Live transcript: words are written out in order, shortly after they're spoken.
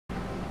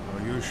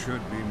You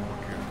should be more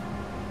careful.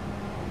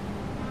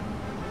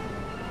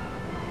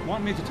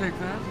 Want me to take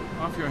that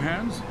off your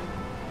hands?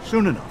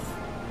 Soon enough.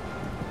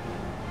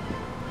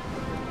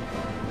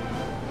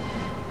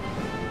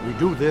 We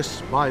do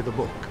this by the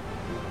book.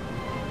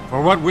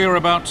 For what we're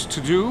about to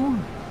do,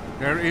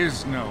 there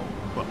is no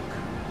book.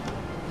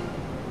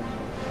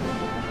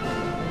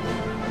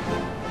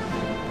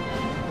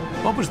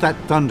 What was that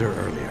thunder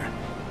earlier?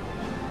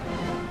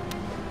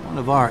 One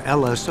of our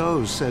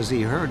LSOs says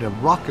he heard a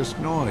raucous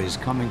noise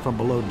coming from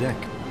below deck.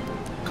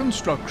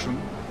 Construction.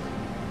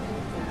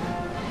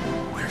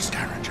 Where's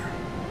Derringer?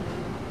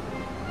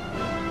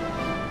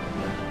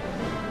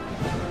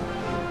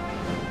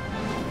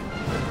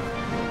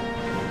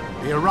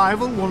 The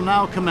arrival will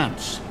now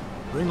commence.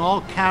 Bring all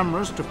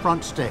cameras to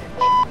front stage.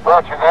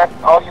 Roger that.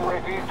 All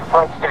UAVs to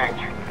front stage.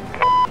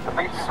 The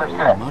pieces are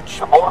set. Much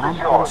The board is pomp and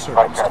yours,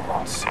 Vice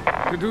Admiral.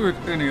 circumstance. To do it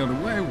any other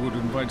way would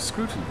invite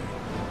scrutiny.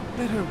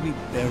 Better we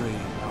bury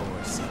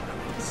our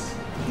secrets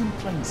in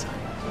plain sight.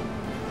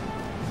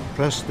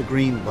 Press the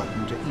green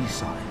button to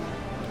E-sign.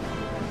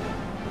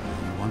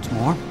 And once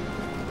more.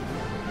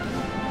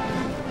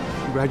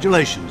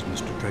 Congratulations,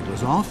 Mr.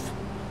 Treglazov.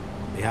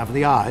 On behalf of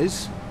the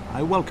Eyes,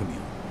 I welcome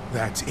you.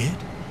 That's it?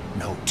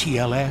 No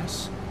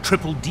TLS?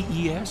 Triple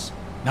DES?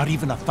 Not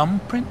even a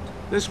thumbprint?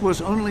 This was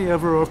only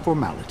ever a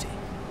formality.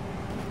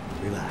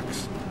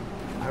 Relax.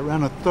 I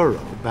ran a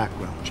thorough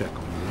background check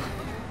on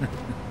you.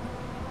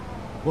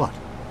 What?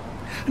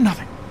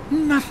 Nothing.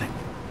 Nothing.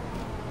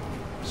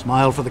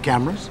 Smile for the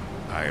cameras?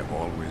 I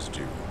always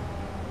do.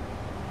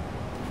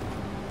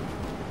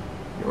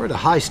 You're at a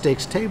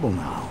high-stakes table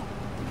now.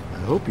 I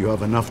hope you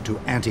have enough to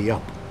ante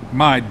up.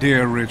 My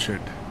dear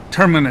Richard,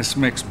 Terminus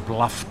makes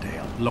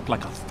Bluffdale look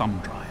like a thumb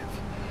drive.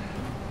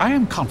 I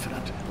am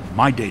confident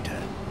my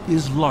data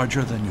is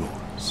larger than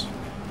yours.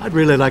 I'd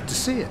really like to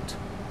see it.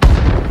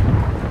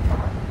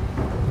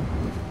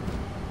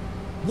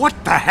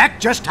 What the heck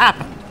just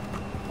happened?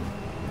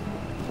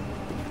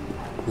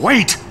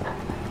 Wait!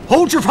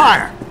 Hold your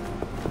fire!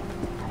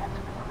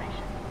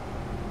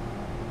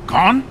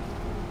 Gone?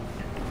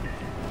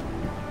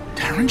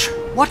 Terrence,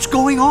 what's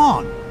going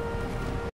on?